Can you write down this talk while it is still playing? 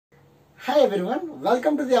Hi everyone,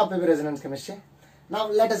 welcome to the Rpb Resonance Chemistry. Now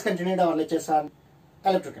let us continue our lectures on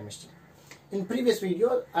electrochemistry. In previous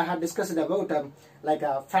video, I had discussed about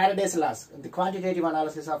Faraday's laws, the quantitative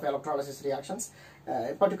analysis of electrolysis reactions,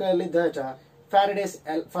 particularly the Faraday's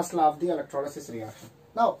first law of the electrolysis reaction.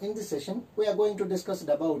 Now in this session, we are going to discuss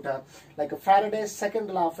about Faraday's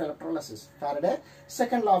second law of electrolysis. Faraday's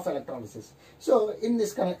second law of electrolysis. So in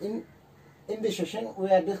this session, we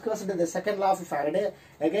are discussing the second law of Faraday.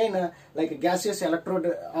 Again, gaseous electrode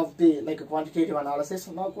of the quantitative analysis.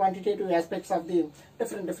 Now, quantitative aspects of the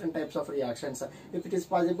different types of reactions. If it is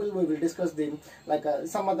possible, we will discuss the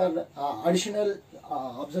some other additional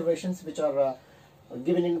observations which are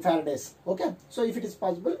given in Faraday's. Okay. So, if it is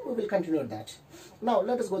possible, we will continue that. Now,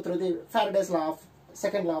 let us go through the Faraday's law of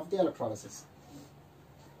second law of the electrolysis.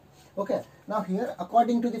 Okay. Now, here,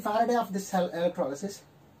 according to the Faraday of this electrolysis,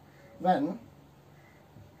 when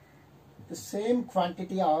the same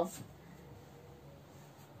quantity of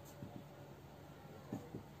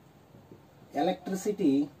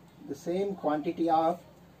electricity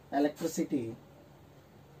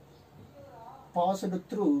passed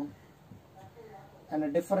through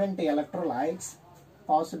and different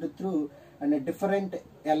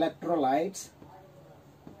electrolytes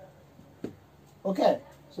okay,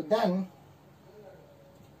 so then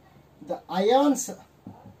the ions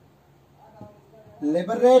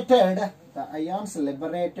liberated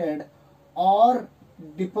or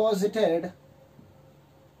deposited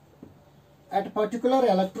at particular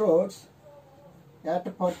electrodes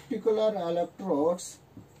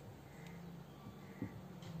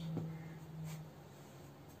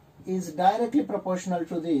is directly proportional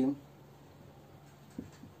to the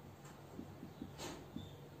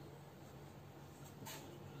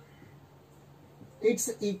its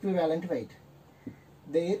equivalent weight,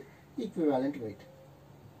 their equivalent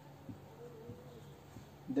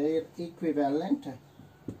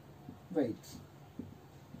weights.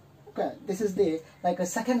 Okay, this is the a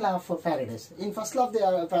second law of Faraday's. In first law of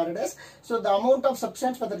the Faraday's, so the amount of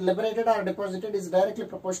substance whether liberated or deposited is directly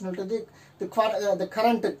proportional to the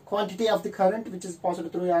current quantity of the current which is passed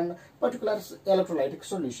through a particular electrolytic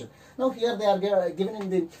solution. Now here they are given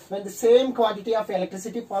in when the same quantity of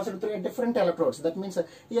electricity passed through a different electrodes. That means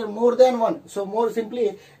here more than one. So more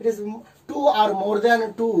simply it is two or more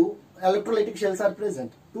than two electrolytic shells are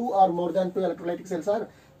present. Two or more than two electrolytic cells are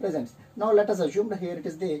present. Now let us assume that here it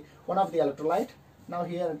is the one of the electrolyte. Now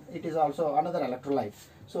here it is also another electrolyte.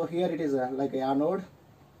 So here it is like a anode,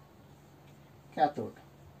 cathode,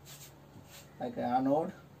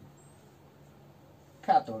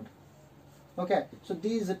 Okay, so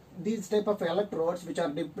these type of electrodes which are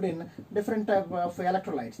dipped in different type of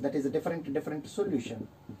electrolytes, that is a different solution.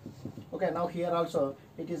 Okay, now here also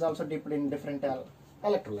it is also dipped in different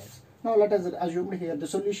electrolytes. Now let us assume here the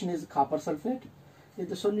solution is copper sulfate.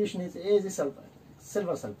 The solution is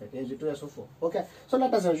silver sulfate, Ag2SO4. Okay, so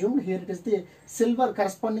let us assume here it is the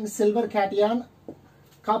corresponding silver cation,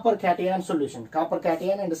 copper cation solution, copper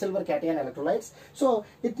cation and silver cation electrolytes. So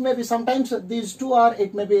it may be sometimes these two are,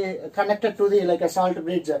 it may be connected to the a salt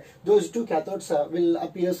bridge. Those two cathodes will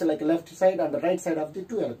appear left side and the right side of the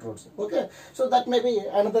two electrodes. Okay, so that may be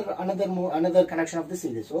another connection of the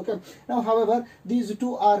series. Okay, now however these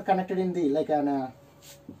two are connected in the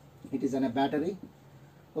it is in a battery.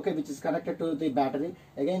 Okay, which is connected to the battery,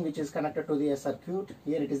 again which is connected to the circuit.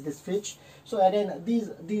 Here it is the switch. So again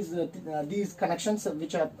these connections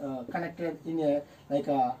which are connected in a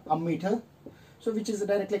ammeter, so which is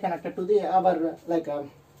directly connected to the our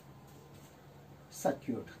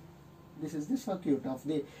circuit. This is the circuit of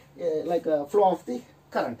the flow of the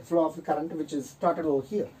current which is started over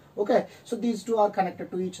here. Okay, so these two are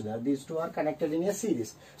connected to each other. These two are connected in a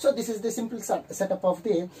series. So this is the simple setup of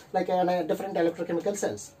the different electrochemical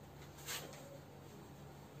cells.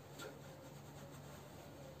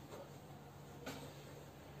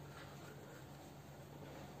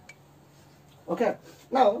 Okay,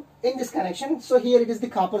 now in this connection, so here it is the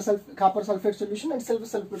copper sulfate solution and silver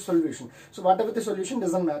sulfate solution. So whatever the solution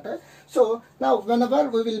doesn't matter. So now whenever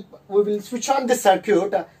we will switch on this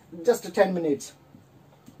circuit, just 10 minutes.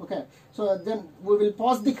 Okay, so then we will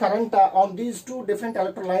pass the current on these two different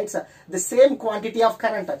electrolytes, the same quantity of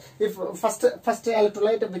current. If first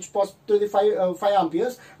electrolyte which passed to the 5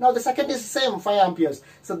 amperes, now the second is same 5 amperes.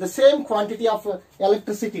 So the same quantity of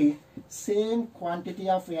electricity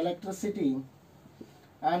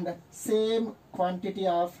and same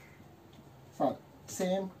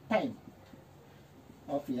time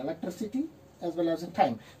of electricity as well as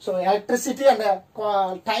time. So electricity and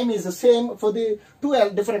time is the same for the two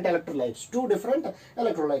different electrolytes.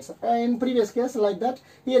 In previous case like that,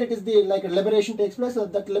 here it is the like liberation takes place,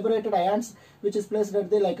 that liberated ions which is placed at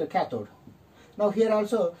the like a cathode. Now here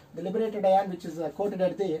also the liberated ion which is coated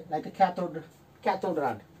at the like a cathode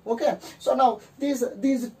rod. Okay, so now these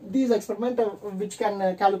experiment which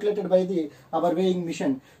can calculated by our weighing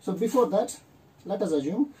machine. So before that, let us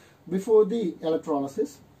assume before the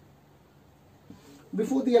electrolysis,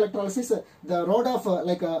 the rod of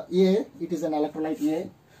like a A, it is an electrolyte A,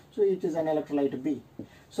 so it is an electrolyte B.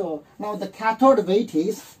 So now the cathode weight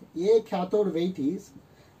is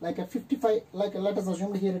like a 55, like let us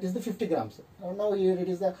assume here it is the 50 grams. Now here it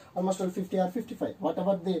is the almost 50 or 55,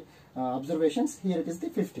 whatever the observations, here it is the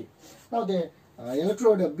 50. Now the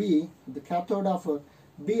electrode B, the cathode of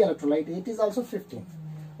B electrolyte, it is also 50.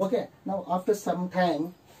 Okay, now after some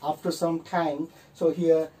time, so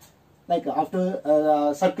here like after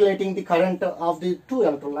circulating the current of the two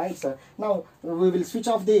electrolytes, now we will switch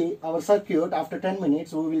off our circuit. After 10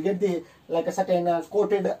 minutes we will get the like a certain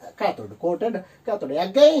coated cathode.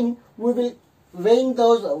 Again we will weighing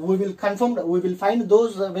those, we will find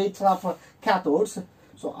those weights of cathodes.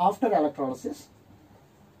 So after electrolysis,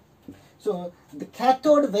 so the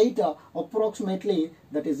cathode weight approximately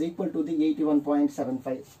that is equal to the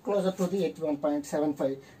 81.75, closer to the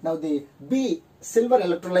 81.75. Now the B silver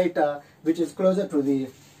electrolyte which is closer to the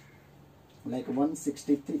like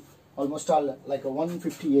 163, almost all like a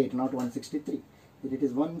 158, not 163. It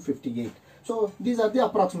is 158. So these are the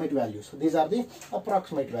approximate values.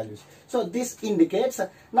 So this indicates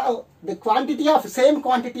now the same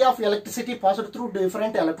quantity of electricity passed through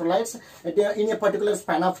different electrolytes in a particular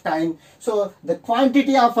span of time. So the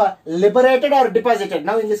quantity of liberated or deposited.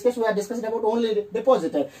 Now in this case we are discussing about only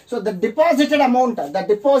deposited. So the deposited amount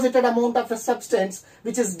of a substance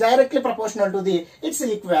which is directly proportional to its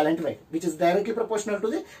equivalent weight.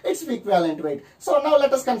 So now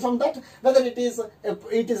let us confirm that whether it is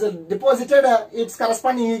deposited its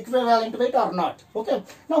corresponding equivalent weight or not. Okay,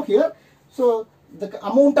 now here, so the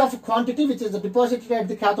amount of quantity which is deposited at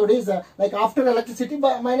the cathode is like after electricity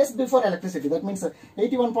minus before electricity. That means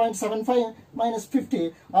 81.75 minus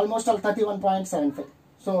 50, almost all 31.75.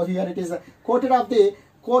 So here it is coated of the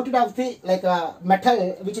like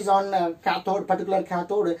metal which is on particular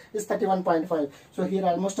cathode is 31.5. So here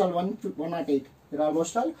almost all 108.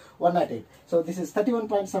 So this is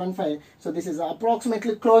 31.75. So this is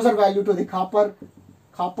approximately closer value to the copper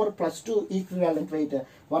plus 2 equivalent weight,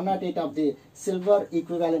 108 of the silver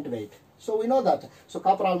equivalent weight. So we know that. So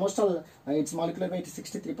copper almost all its molecular weight is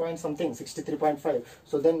 63 point something, 63.5.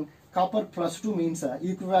 So then copper plus 2 means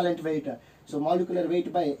equivalent weight. So molecular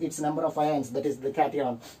weight by its number of ions, that is the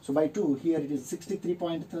cation. So by 2, here it is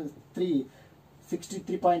 63.3,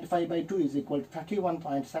 63.5 by 2 is equal to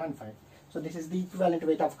 31.75. So this is the equivalent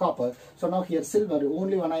weight of copper. So now here silver,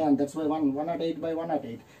 only one ion, that's why 108 by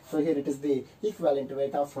 108. So here it is the equivalent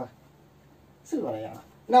weight of silver ion.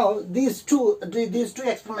 Now these two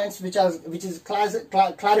experiments which is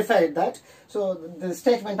clarified that, so the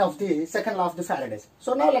statement of the second law of the Faraday.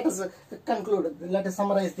 So now let us conclude, let us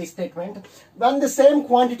summarize this statement. When the same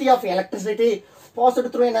quantity of electricity passed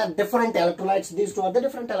through in different electrolytes, these two are the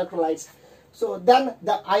different electrolytes. So then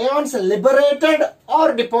the ions liberated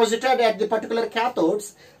or deposited at the particular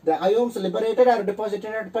cathodes,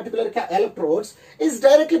 electrodes is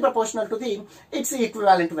directly proportional to its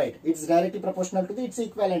equivalent weight.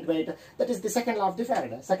 That is the second law of the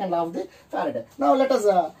Faraday. Now let us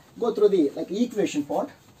go through the equation part.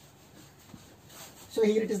 So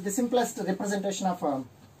here it is the simplest representation of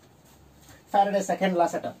Faraday second law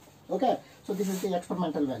setup. Okay, so this is the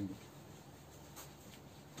experimental value.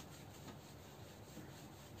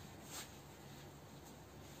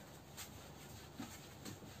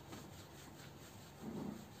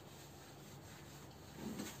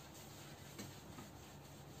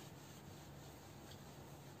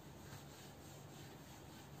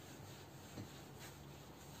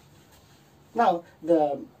 Now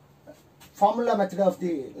the formula method of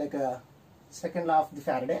the second law of the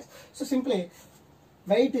Faraday. So simply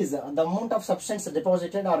weight is the amount of substance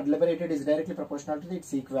deposited or liberated is directly proportional to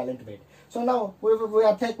its equivalent weight. So now we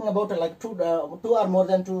are talking about two or more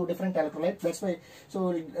than two different electrolytes. That's why so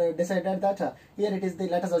we decided that here it is the,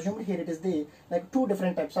 let us assume here it is the two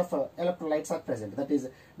different types of electrolytes are present. That is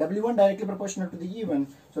W1 directly proportional to the E1.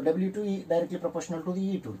 So W2 directly proportional to the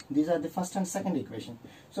E2. These are the first and second equation.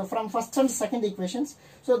 So from first and second equations,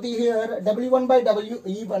 so the here W1 by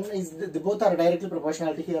E1 is the both are directly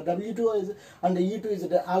proportional to here. W2 is and the E2 is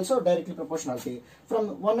also directly proportional to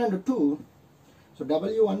from 1 and 2. So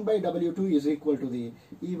W1 by W2 is equal to the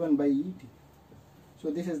E1 by E2.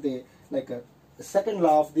 So this is the second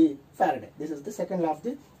law of the Faraday. This is the second law of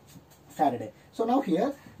the Faraday. So now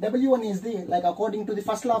here W1 is the according to the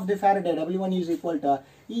first law of the Faraday, W1 is equal to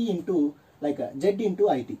E into Z into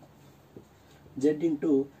IT. Z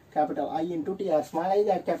into capital I into T, or small I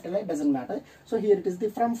or capital I, doesn't matter. So here it is the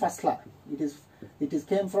from first law. It is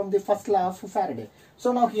came from the first law of Faraday.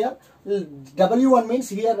 So now here W1 means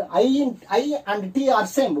here I and T are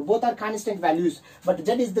same, both are constant values, but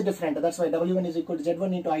Z is the different. That's why W1 is equal to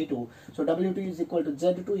Z1 into I2. So W2 is equal to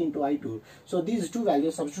Z2 into I2. So these two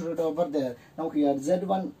values substitute over there. Now here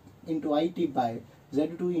Z1 into IT by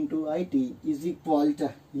Z2 into IT is equal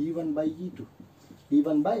to E1 by E2.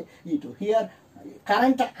 E1 by E2. Here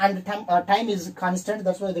current and time is constant,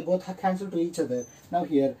 that's why they both cancel to each other. Now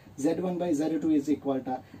here Z1 by Z2 is equal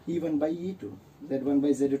to E1 by E2. Z1 by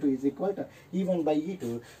Z2 is equal to E1 by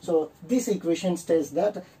E2. So this equation states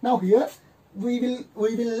that. Now here we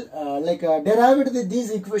will derive these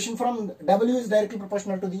equation from W is directly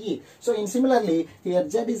proportional to the E. So in similarly here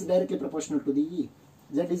Z is directly proportional to the E.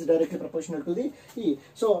 Z is directly proportional to the E.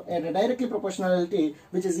 So a directly proportionality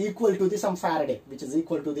which is equal to the some Faraday, which is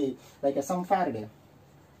equal to the some Faraday.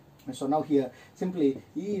 So now here simply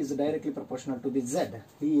E is directly proportional to the Z.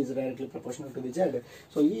 E is directly proportional to the Z.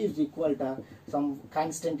 So E is equal to some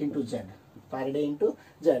constant into Z. Faraday into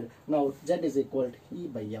Z. Now Z is equal to E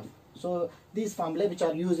by M. So these formulae which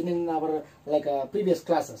are used in our previous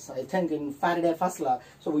classes, I think in Faraday first law,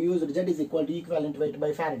 so we used Z is equal to equivalent weight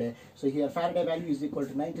by Faraday. So here Faraday value is equal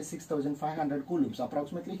to 96,500 coulombs.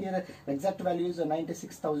 Approximately here exact value is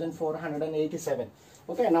 96,487.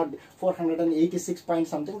 Okay, not 486 point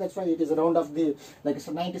something, that's why it is around of the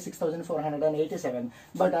 96,487.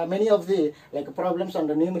 But many of the problems on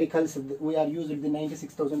the numericals we are using the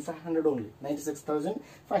 96,500 only,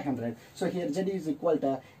 96,500. So here Z is equal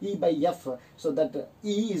to E by F, so that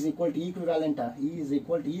E is equal to equivalent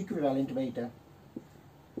weight.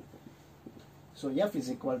 So F is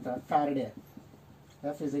equal to Faraday.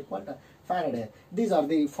 F is equal to Faraday. These are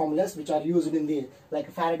the formulas which are used in the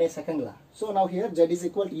Faraday second law. So now here Z is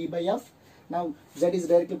equal to E by F. Now Z is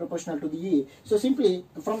directly proportional to the E. So simply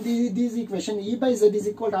from these equation, E by Z is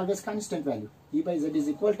equal to always constant value. E by Z is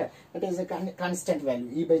equal to, it is a constant value.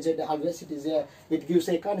 E by Z always it gives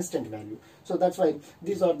a constant value. So that's why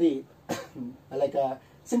these are the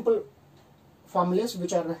simple formulas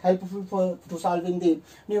which are helpful to solving the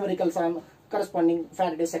numericals and corresponding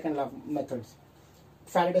Faraday second law methods.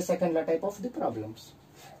 Faraday second law type of the problems.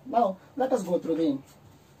 Now let us go through the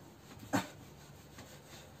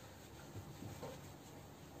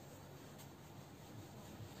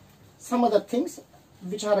some other things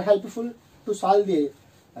which are helpful to solve the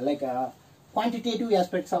quantitative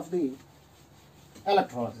aspects of the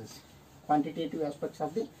electrolysis. Quantitative aspects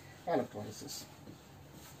of the electrolysis.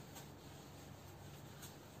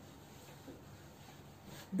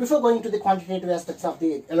 Before going to the quantitative aspects of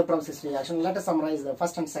the electrolysis reaction, let us summarize the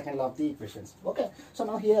first and second law of the equations. Okay, so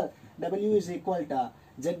now here W is equal to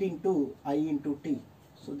Z into I into T.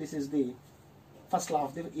 So this is the first law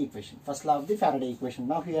of the equation, first law of the Faraday equation.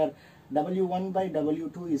 Now here W1 by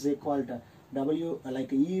W2 is equal to W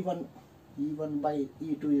E1 by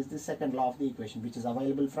E2 is the second law of the equation, which is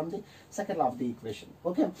available from the second law of the equation.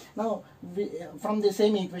 Okay, now from the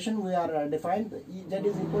same equation we are defined Z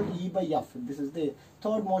is equal to E by F. This is the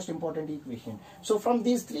third most important equation. So from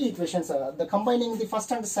these three equations, the combining the first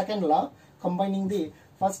and second law, combining the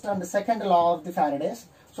first and second law of the Faraday's.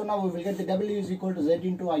 So now we will get the W is equal to Z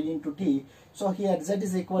into I into T. So here Z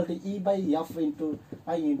is equal to E by F into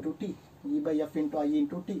I into T. E by F into I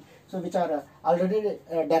into T. So which are already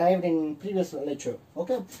derived in previous lecture.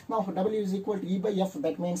 Okay. Now W is equal to E by F.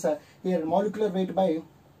 That means here molecular weight by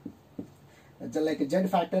Z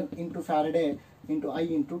factor into Faraday into I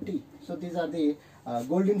into T. So these are the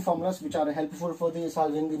golden formulas which are helpful for the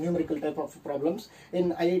solving the numerical type of problems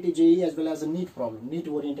in IIT-JEE as well as a NEET problem, NEET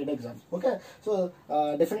oriented exams. Okay, so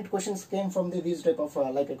definite questions came from these type of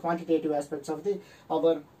quantitative aspects of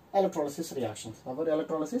our electrolysis reactions.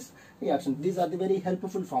 These are the very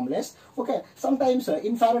helpful formulas. Okay, sometimes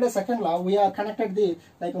in Faraday second law we are connected the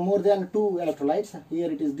more than two electrolytes.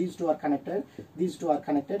 Here it is these two are connected,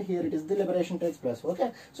 here it is the liberation takes place.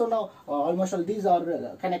 Okay, so now almost all these are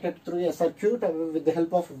connected through a circuit with the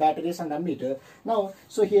help of batteries and ammeter. Now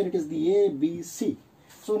so here it is the A, B, C.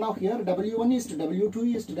 So now here W1 is to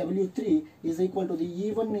W2 is to W3 is equal to the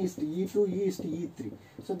E1 is to E2 E is to E3.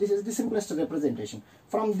 So this is the simplest representation.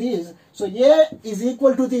 From this, so A is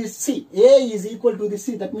equal to the C. A is equal to the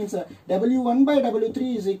C. That means W1 by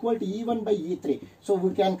W3 is equal to E1 by E3. So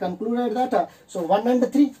we can conclude that so 1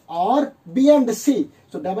 and 3 or B and C.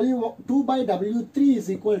 So W2 by W3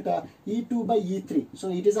 is equal to E2 by E3.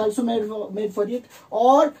 So it is also made for it,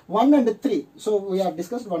 or 1 and 3. So we have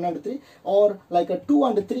discussed 1 and 3, or like a 2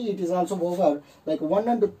 and 3, it is also over like 1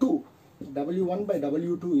 and 2. W1 by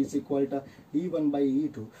W2 is equal to E1 by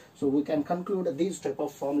E2. So we can conclude these type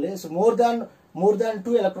of formulas. More than 2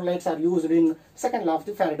 electrolytes are used in second law of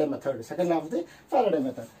the Faraday method. Second law of the Faraday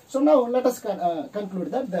method. So now let us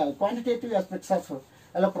conclude that the quantitative aspects of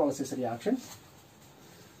electrolysis reaction.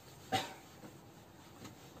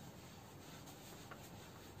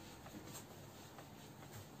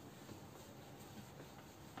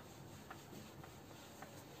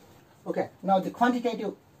 Okay, now the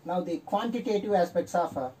quantitative aspects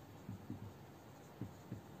of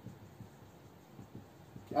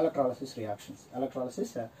electrolysis reaction.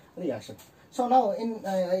 So now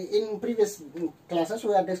in previous classes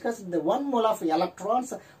we have discussed the 1 mole of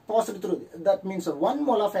electrons passed through. That means 1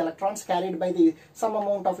 mole of electrons carried by the some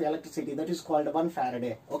amount of electricity, that is called 1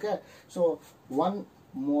 Faraday. Okay, so 1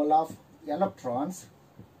 mole of electrons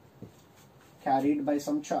carried by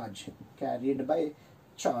some charge,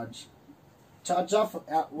 charge of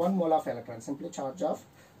 1 mole of electron, simply charge of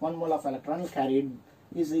 1 mole of electron carried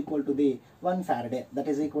is equal to the 1 Faraday, that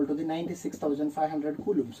is equal to the 96,500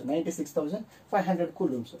 coulombs. 96,500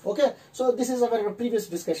 coulombs. Okay, so this is our previous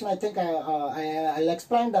discussion. I think I'll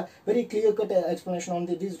explain the very clear-cut explanation on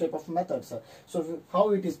these type of methods. So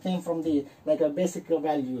how it is came from the basic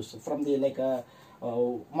values, from the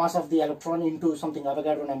mass of the electron into something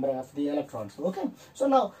Avogadro number of the electrons. Okay, so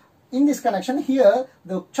now in this connection here,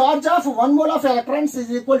 the charge of 1 mole of electrons is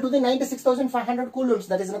equal to the 96,500 coulombs.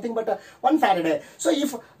 That is nothing but 1 Faraday. So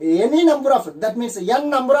if any number of, that means n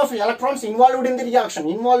number of electrons involved in the reaction,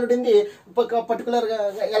 involved in the particular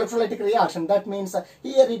electrolytic reaction, that means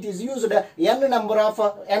here it is used n number of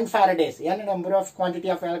n Faradays, n number of quantity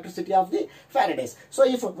of electricity of the Faradays. So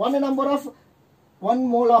if 1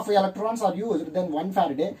 mole of electrons are used, then 1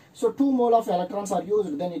 Faraday. So 2 mole of electrons are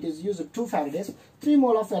used, then it is used 2 Faradays. 3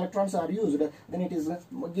 mole of electrons are used, then it is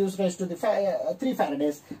gives rise to the 3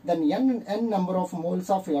 Faradays. Then n number of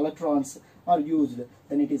moles of electrons are used,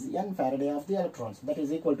 then it is n Faraday of the electrons. That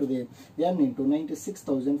is equal to the n into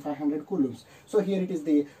 96,500 coulombs. So here it is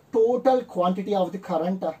the total quantity of the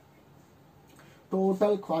current,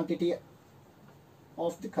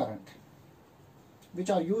 which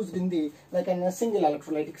are used in the in a single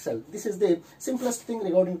electrolytic cell. This is the simplest thing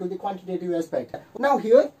regarding to the quantitative aspect. Now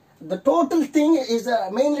here the total thing is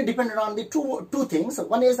mainly dependent on the two things.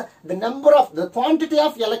 One is the quantity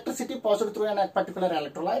of electricity passed through a particular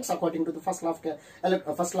electrolytes according to the first law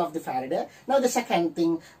of the Faraday. Now the second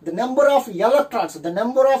thing, the number of electrons, the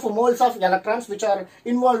number of moles of electrons which are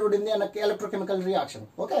involved in the electrochemical reaction.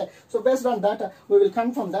 Okay, so based on that we will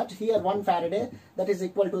confirm that here 1 Faraday, that is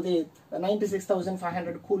equal to the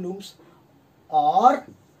 96,500 coulombs, or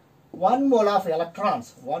 1 mole of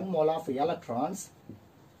electrons. 1 mole of electrons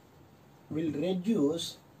will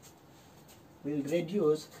reduce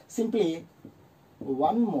simply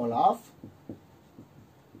 1 mole of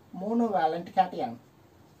monovalent cation.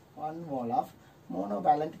 1 mole of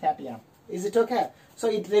monovalent cation. Is it okay? So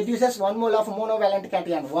it reduces 1 mole of monovalent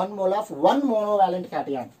cation. 1 mole of one monovalent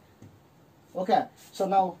cation. Okay. So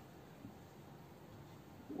now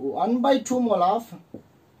 1 by 2 mole of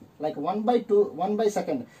 1 by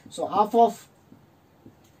second. So half of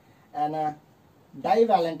an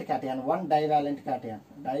divalent cation, 1 divalent cation.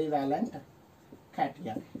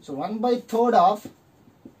 So 1 by third of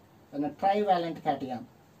a trivalent cation.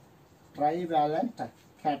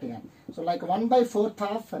 So 1 by fourth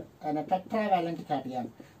of a tetravalent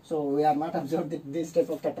cation. So we are not observed this type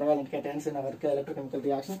of tetravalent cations in our electrochemical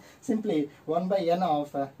reaction. Simply 1 by n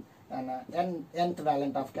of nth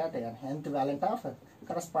valent of cation, nth valent of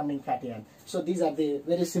corresponding cation. So these are the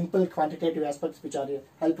very simple quantitative aspects which are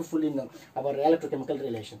helpful in our electrochemical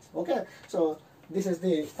relations. Okay, so this is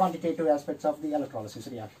the quantitative aspects of the electrolysis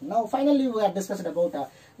reaction. Now finally we have discussed about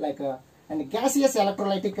gaseous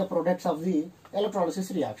electrolytic products of the electrolysis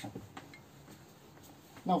reaction.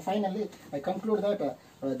 Now finally I conclude that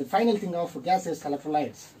the final thing of gaseous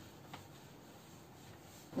electrolytes.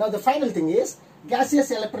 Now the final thing is gaseous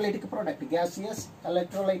electrolytic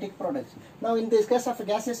products. Now in this case of a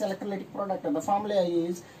gaseous electrolytic product, the formula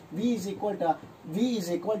is V is equal to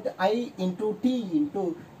I into T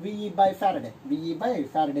into VE by Faraday. VE by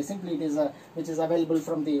Faraday, simply it is which is available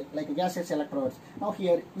from the like gaseous electrodes. Now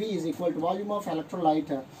here V is equal to volume of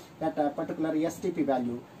electrolyte at a particular STP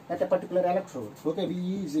value at a particular electrode. Okay,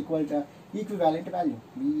 VE is equal to equivalent value.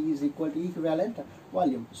 VE is equal to equivalent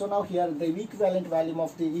volume. So now here the equivalent volume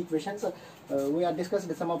of the equations, we are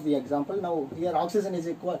discussing some of the example. Now here oxygen is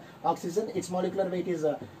equal, oxygen, its molecular weight is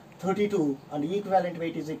 32 and equivalent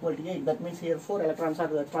weight is equal to 8. That means here 4 electrons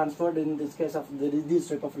are transferred in this case of these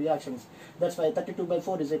type of reactions. That's why 32 by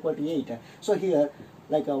 4 is equal to 8. So here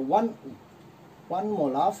like one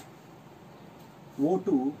mole of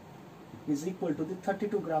O2 is equal to the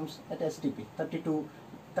 32 grams at STP.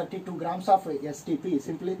 32 grams of STP,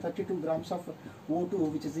 simply 32 grams of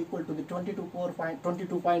O2, which is equal to the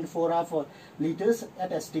 22.4 of liters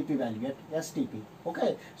at STP value, at STP.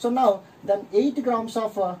 Okay, so now then 8 grams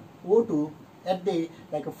of O2 at the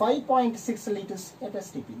like 5.6 liters at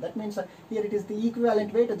STP. That means here it is the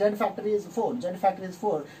equivalent weight. Z factor is 4. Z factor is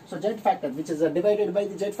 4. So Z factor, which is divided by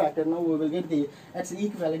the Z factor, now we will get the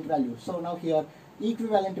equivalent value. So now here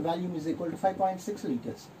equivalent volume is equal to 5.6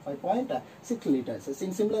 liters. 5.6 liters.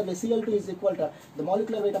 Similarly, Cl2 is equal to the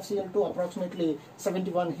molecular weight of Cl2 approximately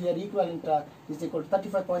 71. Here equivalent is equal to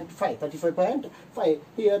 35.5. 35.5.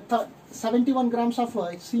 Here 71 grams of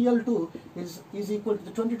Cl2 is equal to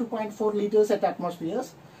the 22.4 liters at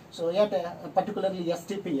atmospheres. So at a particularly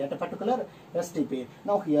STP, at a particular STP.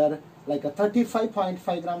 Now here like a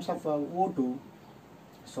 35.5 grams of O2.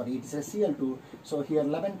 Sorry, it is a Cl2, so here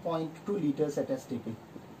 11.2 liters at STP.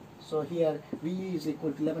 So here VE is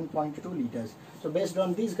equal to 11.2 liters. So based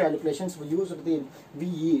on these calculations, we used the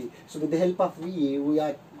VE. So with the help of VE, we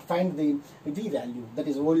are find the V value, that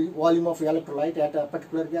is volume of electrolyte at a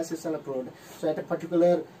particular gaseous electrode. So at a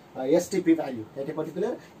particular STP value,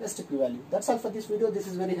 That's all for this video. This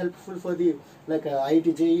is very helpful for the like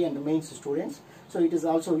IIT JEE and the mains students. So it is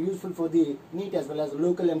also useful for the NEET as well as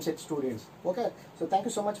local MSET students. Okay, so thank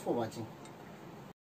you so much for watching.